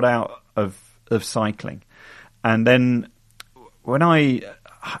of got out of cycling. And then when I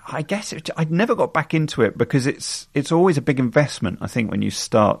guess I never got back into it, because it's always a big investment, I think, when you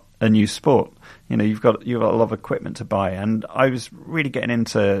start a new sport. You know, you've got a lot of equipment to buy, and I was really getting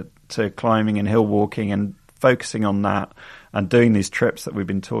into climbing and hill walking and focusing on that and doing these trips that we've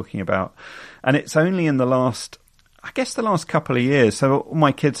been talking about. And it's only in the last couple of years. So all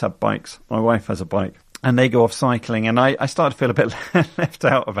my kids have bikes. My wife has a bike, and they go off cycling, and I started to feel a bit left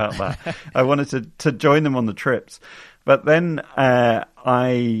out about that. I wanted to join them on the trips. But then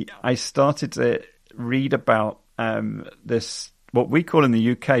I started to read about this, what we call in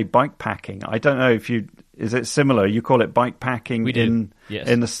the UK, bike packing. I don't know if is it similar? You call it bike packing Yes.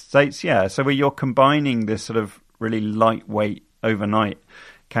 in the States? Yeah. So where you're combining this sort of really lightweight overnight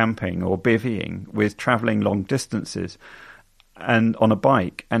camping or bivvying with travelling long distances and on a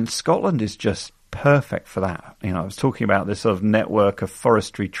bike. And Scotland is just perfect for that. You know, I was talking about this sort of network of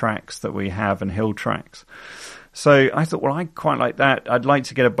forestry tracks that we have and hill tracks. So I thought, well, I quite like that. I'd like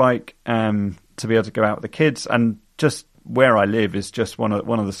to get a bike to be able to go out with the kids, and just where I live is just one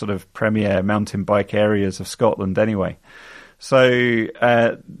of the sort of premier mountain bike areas of Scotland anyway. So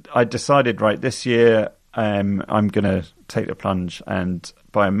I decided, right, this year I'm going to take the plunge and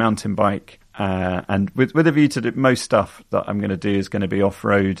buy a mountain bike, and with a view to most stuff that I'm going to do is going to be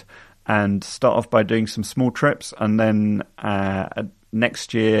off-road, and start off by doing some small trips, and then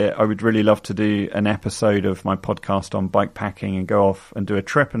next year I would really love to do an episode of my podcast on bike packing and go off and do a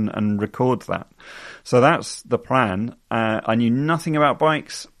trip and record that. So that's the plan. I knew nothing about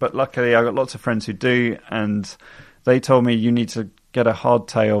bikes, but luckily I got lots of friends who do, and they told me you need to get a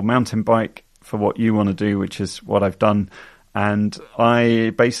hardtail mountain bike for what you want to do, which is what I've done. And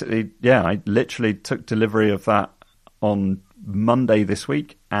I literally took delivery of that on Monday this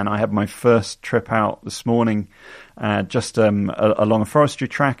week, and I had my first trip out this morning, just along a forestry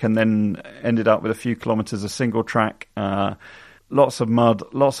track, and then ended up with a few kilometres of single track, lots of mud,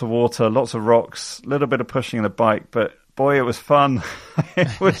 lots of water, lots of rocks, a little bit of pushing the bike, but boy, it was fun.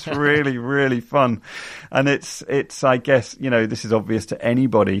 It was really, really fun. And it's I guess, you know, this is obvious to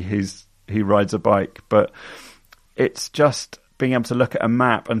anybody who rides a bike, but it's just being able to look at a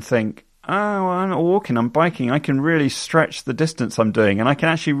map and think, oh, well, I'm not walking, I'm biking. I can really stretch the distance I'm doing, and I can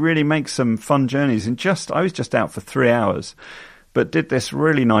actually really make some fun journeys. And I was just out for 3 hours, but did this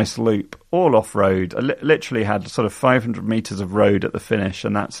really nice loop, all off-road. I literally had sort of 500 meters of road at the finish,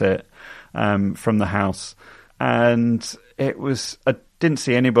 and that's it, from the house. And I didn't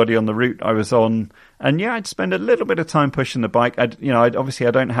see anybody on the route I was on. And yeah, I'd spend a little bit of time pushing the bike. Obviously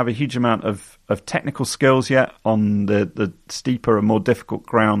I don't have a huge amount of technical skills yet on the steeper and more difficult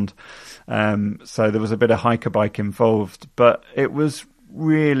ground. So there was a bit of hiker bike involved, but it was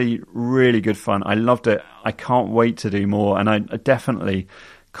really, really good fun. I loved it. I can't wait to do more. And I definitely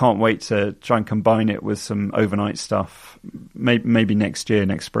can't wait to try and combine it with some overnight stuff, maybe next year,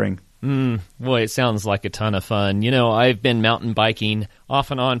 next spring. Boy, it sounds like a ton of fun. You know, I've been mountain biking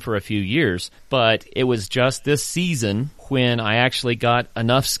off and on for a few years, but it was just this season when I actually got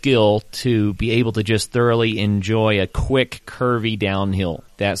enough skill to be able to just thoroughly enjoy a quick, curvy downhill,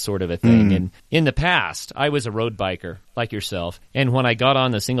 that sort of a thing. And in the past, I was a road biker like yourself. And when I got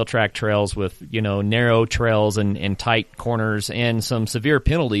on the single track trails with, you know, narrow trails and tight corners and some severe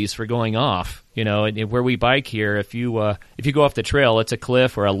penalties for going off, you know, and where we bike here, if you go off the trail, it's a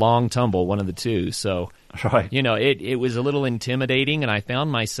cliff or a long tumble, one of the two. So, right. You know, it was a little intimidating, and I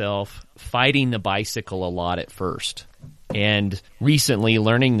found myself fighting the bicycle a lot at first. And recently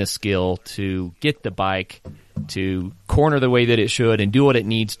learning the skill to get the bike to corner the way that it should and do what it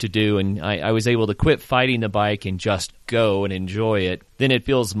needs to do, and I was able to quit fighting the bike and just go and enjoy it, then it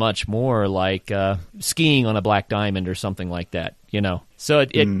feels much more like skiing on a black diamond or something like that, you know. So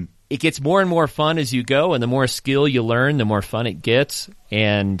it gets more and more fun as you go, and the more skill you learn, the more fun it gets.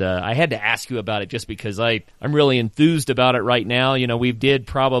 And I had to ask you about it just because I'm really enthused about it right now. You know, we did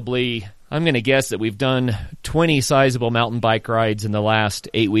probably I'm going to guess that we've done 20 sizable mountain bike rides in the last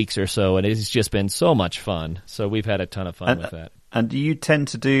 8 weeks or so, and it's just been so much fun. So we've had a ton of fun with that. And do you tend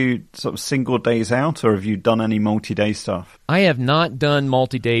to do sort of single days out, or have you done any multi-day stuff? I have not done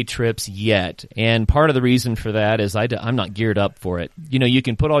multi-day trips yet, and part of the reason for that is I'm not geared up for it. You know, you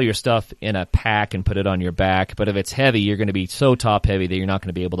can put all your stuff in a pack and put it on your back, but if it's heavy, you're going to be so top-heavy that you're not going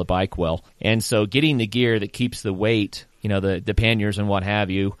to be able to bike well. And so getting the gear that keeps the weight, you know, the panniers and what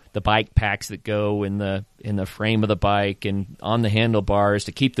have you, the bike packs that go in the frame of the bike and on the handlebars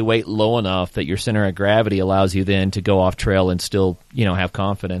to keep the weight low enough that your center of gravity allows you then to go off trail and still, you know, have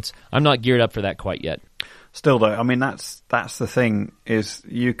confidence. I'm not geared up for that quite yet. Still though, I mean, that's the thing, is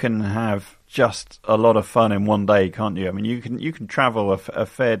you can have just a lot of fun in one day, can't you? I mean, you can travel a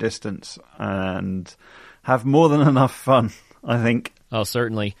fair distance and have more than enough fun, I think. Oh,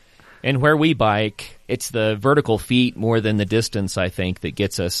 certainly. And where we bike, it's the vertical feet more than the distance, I think, that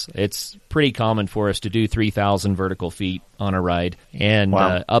gets us. It's pretty common for us to do 3,000 vertical feet on a ride and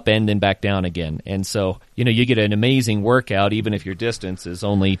wow. Up end and back down again. And so, you know, you get an amazing workout even if your distance is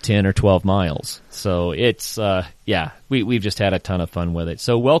only 10 or 12 miles. So it's, we've just had a ton of fun with it.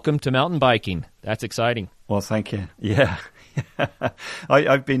 So welcome to mountain biking. That's exciting. Well, thank you. Yeah.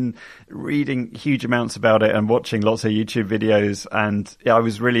 I've been reading huge amounts about it and watching lots of YouTube videos, and I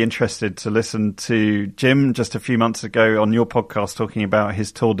was really interested to listen to Jim just a few months ago on your podcast talking about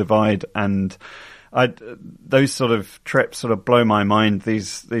his Tour Divide, and those sort of trips sort of blow my mind.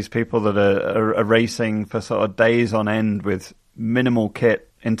 These people that are racing for sort of days on end with minimal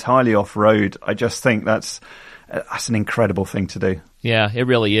kit, entirely off road. I just think that's an incredible thing to do. Yeah, it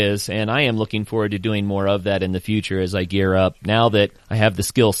really is. And I am looking forward to doing more of that in the future as I gear up. Now that I have the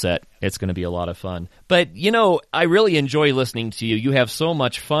skill set, it's going to be a lot of fun. But, you know, I really enjoy listening to you. You have so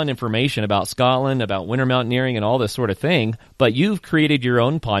much fun information about Scotland, about winter mountaineering and all this sort of thing. But you've created your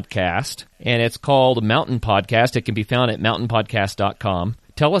own podcast, and it's called Mountain Podcast. It can be found at mountainpodcast.com.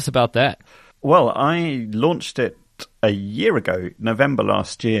 Tell us about that. Well, I launched it a year ago, November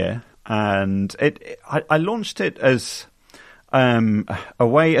last year. And I launched it as a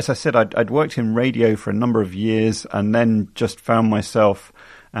way, as I said, I'd worked in radio for a number of years and then just found myself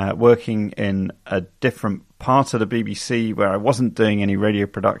working in a different part of the BBC where I wasn't doing any radio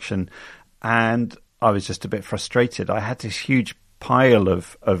production, and I was just a bit frustrated. I had this huge pile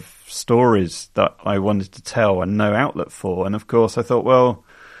of stories that I wanted to tell and no outlet for. And of course I thought, well,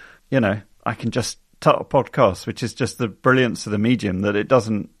 you know, I can just start a podcast, which is just the brilliance of the medium, that it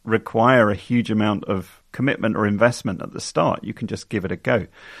doesn't require a huge amount of commitment or investment at the start. You can just give it a go.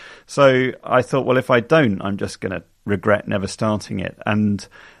 So I thought, well, if I don't, I'm just going to regret never starting it. And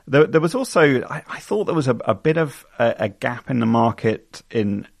there was also, I thought there was a bit of a gap in the market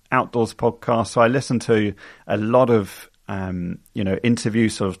in outdoors podcasts. So I listened to a lot of, interview,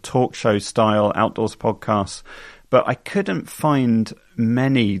 sort of talk show style outdoors podcasts, but I couldn't find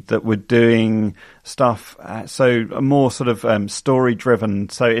many that were doing stuff so more sort of story driven.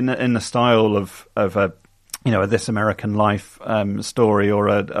 So in the style of a This American Life story or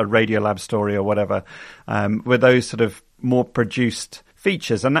a Radiolab story or whatever, with those sort of more produced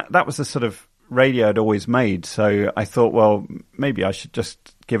features, and that was the sort of radio I'd always made. So I thought, well, maybe I should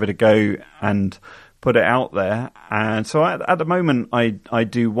just give it a go and put it out there. And so at the moment, I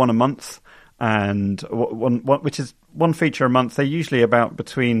do one a month. And one, which is one feature a month. They're usually about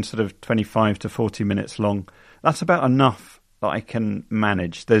between sort of 25 to 40 minutes long. That's about enough that I can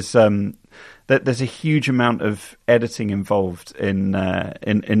manage. There's a huge amount of editing involved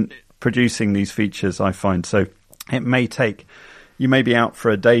in producing these features, I find. So it may take, you may be out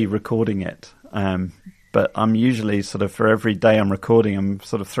for a day recording it, but I'm usually sort of, for every day I'm recording, I'm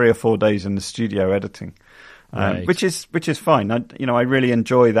sort of 3 or 4 days in the studio editing. Right. Which is fine. I really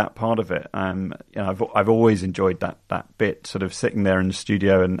enjoy that part of it. I've always enjoyed that bit, sort of sitting there in the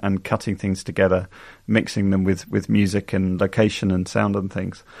studio and cutting things together, mixing them with music and location and sound and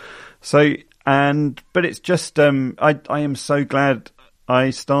things. So, but it's just, I am so glad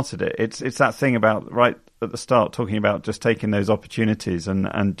I started it. It's that thing about right at the start talking about just taking those opportunities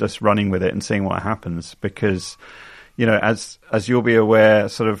and just running with it and seeing what happens, because, you know, as you'll be aware,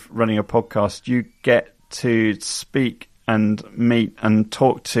 sort of running a podcast, you get to speak and meet and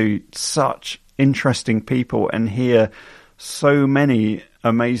talk to such interesting people and hear so many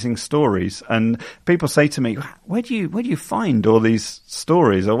amazing stories. And people say to me, where do you find all these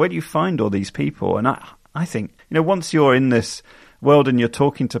stories, or where do you find all these people? And I think, you know, once you're in this world and you're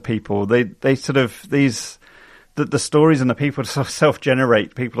talking to people, they sort of, the stories and the people sort of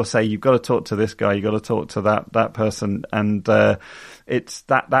self-generate. People will say, you've got to talk to this guy, you've got to talk to that person. And it's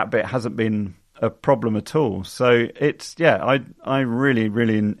that bit hasn't been a problem at all. So it's, I really,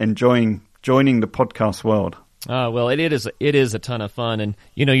 really enjoying joining the podcast world. Well, it is a ton of fun. And,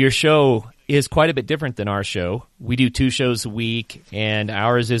 your show is quite a bit different than our show. We do 2 shows a week, and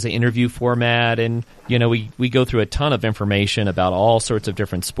ours is an interview format. And, we go through a ton of information about all sorts of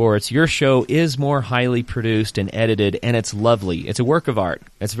different sports. Your show is more highly produced and edited, and it's lovely. It's a work of art.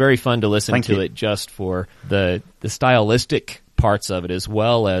 It's very fun to listen to it just for the stylistic parts of it as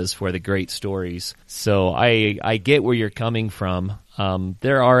well as for the great stories. So I get where you're coming from.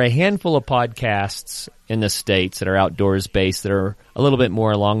 There are a handful of podcasts in the States that are outdoors based that are a little bit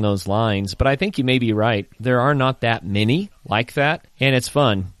more along those lines, but I think you may be right. There are not that many like that, and it's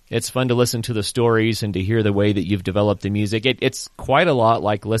fun. It's fun to listen to the stories and to hear the way that you've developed the music. It's quite a lot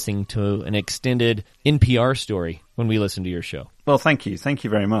like listening to an extended NPR story when we listen to your show. Well, thank you. Thank you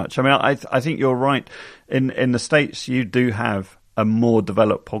very much. I mean, I think you're right. In the States, you do have a more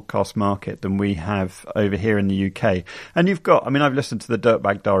developed podcast market than we have over here in the UK. And you've got, I've listened to the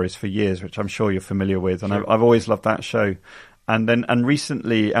Dirtbag Diaries for years, which I'm sure you're familiar with. And I've always loved that show. And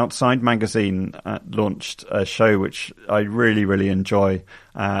recently Outside Magazine launched a show which I really, really enjoy.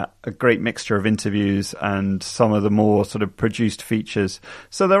 A great mixture of interviews and some of the more sort of produced features.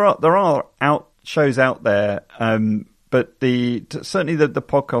 So there are shows out there. But certainly the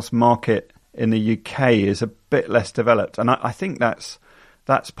podcast market in the UK is a bit less developed, and I think that's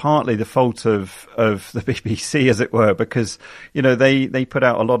partly the fault of the BBC, as it were, because they put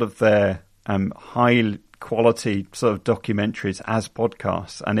out a lot of their high quality sort of documentaries as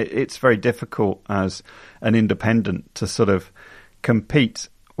podcasts, and it's very difficult as an independent to sort of compete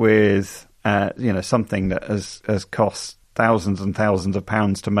with something that has cost thousands and thousands of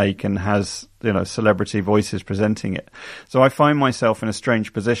pounds to make and has celebrity voices presenting it. So I find myself in a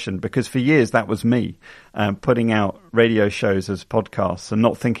strange position because for years that was me putting out radio shows as podcasts and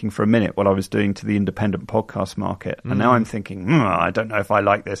not thinking for a minute what I was doing to the independent podcast market. And now I'm thinking, I don't know if I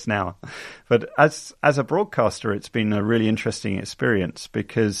like this now. But as a broadcaster, it's been a really interesting experience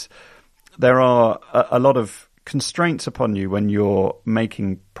because there are a lot of constraints upon you when you're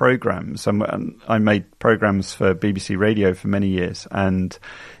making programs. I made programs for BBC Radio for many years, and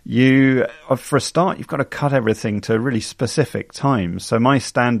for a start, you've got to cut everything to really specific times. So my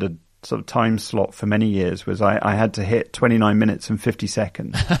standard sort of time slot for many years was I had to hit 29 minutes and 50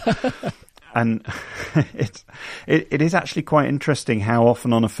 seconds. And it is actually quite interesting how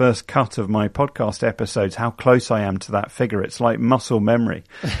often on a first cut of my podcast episodes, how close I am to that figure. It's like muscle memory.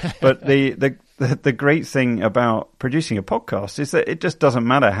 But the great thing about producing a podcast is that it just doesn't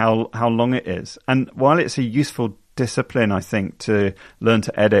matter how long it is. And while it's a useful discipline, I think, to learn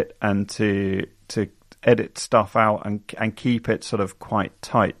to edit and to edit stuff out and keep it sort of quite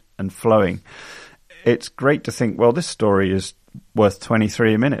tight and flowing, it's great to think, well, this story is worth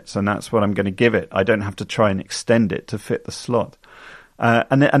 23 minutes and that's what I'm going to give it. I don't have to try and extend it to fit the slot.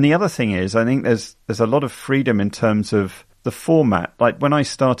 And the other thing is, I think there's a lot of freedom in terms of the format. Like when I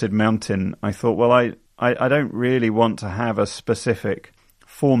started Mountain, I thought, well, I don't really want to have a specific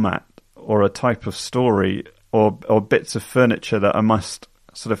format or a type of story or bits of furniture that I must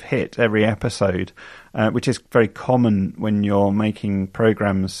sort of hit every episode, which is very common when you're making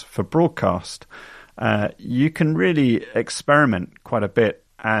programs for broadcast. You can really experiment quite a bit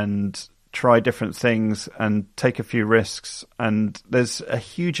and try different things and take a few risks, and there's a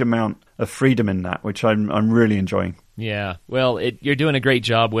huge amount of freedom in that, which I'm really enjoying. Yeah, well, you're doing a great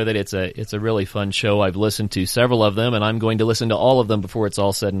job with it. It's a really fun show. I've listened to several of them, and I'm going to listen to all of them before it's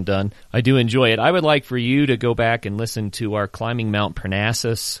all said and done. I do enjoy it. I would like for you to go back and listen to our Climbing Mount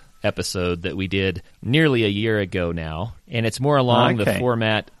Parnassus episode that we did nearly a year ago now, and it's more along the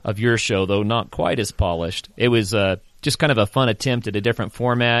format of your show, though not quite as polished. It was just kind of a fun attempt at a different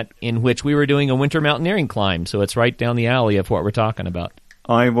format in which we were doing a winter mountaineering climb, so it's right down the alley of what we're talking about.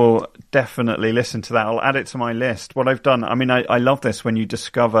 I will definitely listen to that. I'll add it to my list. What I've done, I love this when you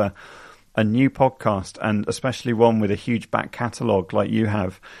discover a new podcast, and especially one with a huge back catalogue like you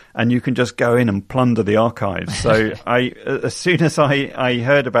have, and you can just go in and plunder the archives. So as soon as I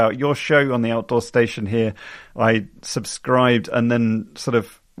heard about your show on the Outdoor Station here, I subscribed and then sort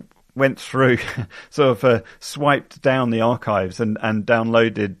of went through, swiped down the archives and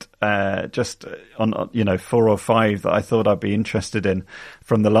downloaded just on 4 or 5 that I thought I'd be interested in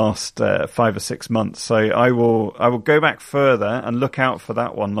from the last 5 or 6 months. So I will go back further and look out for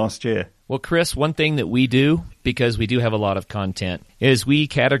that one last year. Well, Chris, one thing that we do, because we do have a lot of content, is we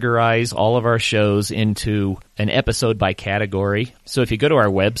categorize all of our shows into an episode by category. So if you go to our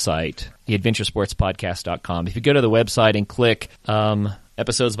website, theadventuresportspodcast.com, if you go to the website and click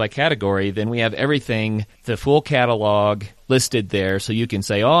episodes by category, then we have everything, the full catalog listed there, so you can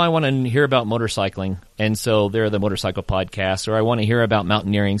say, oh, I want to hear about motorcycling, and so there are the motorcycle podcasts, or I want to hear about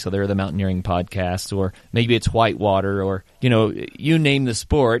mountaineering, so there are the mountaineering podcasts, or maybe it's whitewater, or, you name the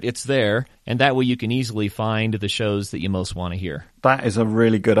sport, it's there, and that way you can easily find the shows that you most want to hear. That is a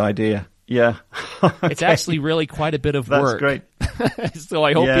really good idea. Yeah. Okay. It's actually really quite a bit of work. That's great. So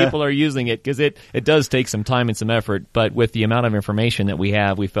I hope people are using it, because it does take some time and some effort, but with the amount of information that we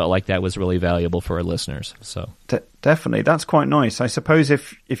have, we felt like that was really valuable for our listeners. So definitely, that's quite nice. I suppose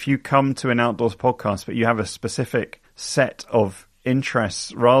if you come to an outdoors podcast, but you have a specific set of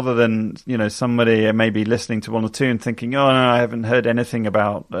interests, rather than somebody maybe listening to one or two and thinking, oh no, I haven't heard anything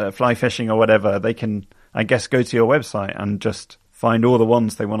about fly fishing or whatever, they can, I guess, go to your website and just find all the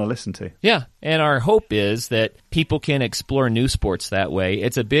ones they want to listen to. Yeah, and our hope is that people can explore new sports that way.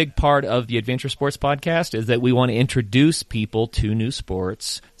 It's a big part of the Adventure Sports Podcast, is that we want to introduce people to new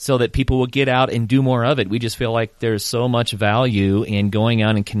sports so that people will get out and do more of it. We just feel like there's so much value in going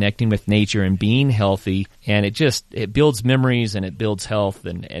out and connecting with nature and being healthy, and it builds memories and it builds health.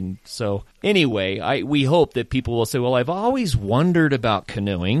 And so anyway, we hope that people will say, well, I've always wondered about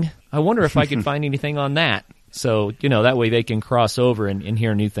canoeing. I wonder if I could find anything on that. So, that way they can cross over and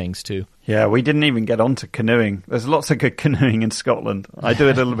hear new things too. Yeah, we didn't even get onto canoeing. There's lots of good canoeing in Scotland. I do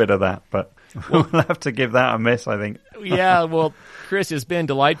a little bit of that, but we'll have to give that a miss, I think. Yeah, well, Chris, it's been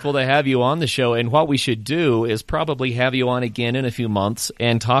delightful to have you on the show, and what we should do is probably have you on again in a few months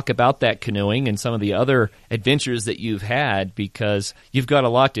and talk about that canoeing and some of the other adventures that you've had, because you've got a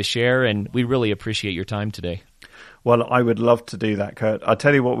lot to share, and we really appreciate your time today. Well, I would love to do that, Kurt. I'll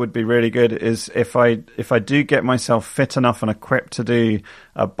tell you what would be really good is if I do get myself fit enough and equipped to do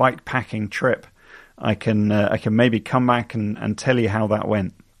a bike packing trip, I can maybe come back and tell you how that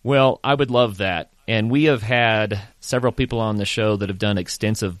went. Well, I would love that. And we have had several people on the show that have done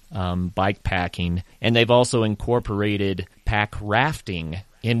extensive bike packing, and they've also incorporated pack rafting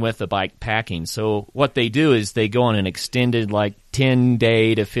in with the bike packing. So what they do is they go on an extended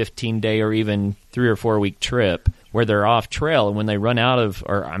 10-day to 15-day or even 3 or 4 week trip where they're off trail, and when they run out of,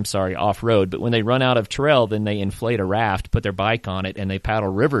 off road, but when they run out of trail, then they inflate a raft, put their bike on it, and they paddle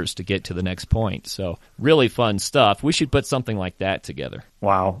rivers to get to the next point. So really fun stuff. We should put something like that together.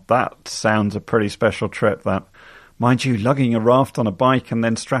 Wow, that sounds a pretty special trip, that. Mind you, lugging a raft on a bike and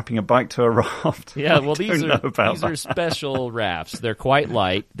then strapping a bike to a raft. Yeah, well, these are special rafts. They're quite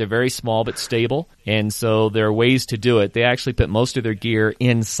light. They're very small but stable, and so there are ways to do it. They actually put most of their gear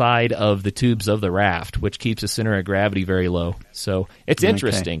inside of the tubes of the raft, which keeps the center of gravity very low. So it's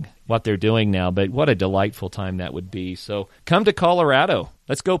interesting what they're doing now, but what a delightful time that would be. So come to Colorado.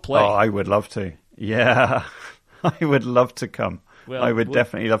 Let's go play. Oh, I would love to. Yeah, I would love to come. Well, I would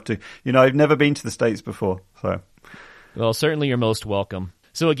definitely love to. I've never been to the States before, so... Well, certainly you're most welcome.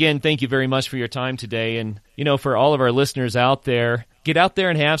 So again, thank you very much for your time today. And, for all of our listeners out there, get out there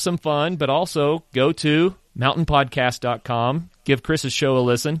and have some fun, but also go to mountainpodcast.com. Give Chris's show a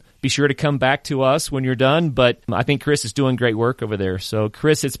listen. Be sure to come back to us when you're done, but I think Chris is doing great work over there. So,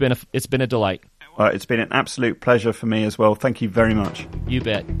 Chris, it's been a delight. It's been an absolute pleasure for me as well. Thank you very much. You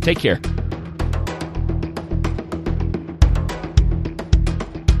bet. Take care.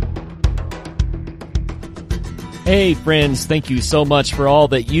 Hey friends, thank you so much for all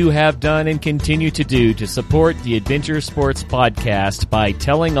that you have done and continue to do to support the Adventure Sports Podcast by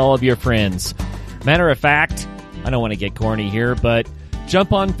telling all of your friends. Matter of fact, I don't want to get corny here, but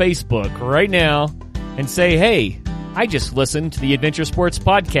jump on Facebook right now and say, hey, I just listened to the Adventure Sports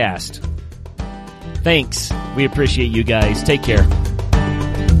Podcast. Thanks. We appreciate you guys. Take care.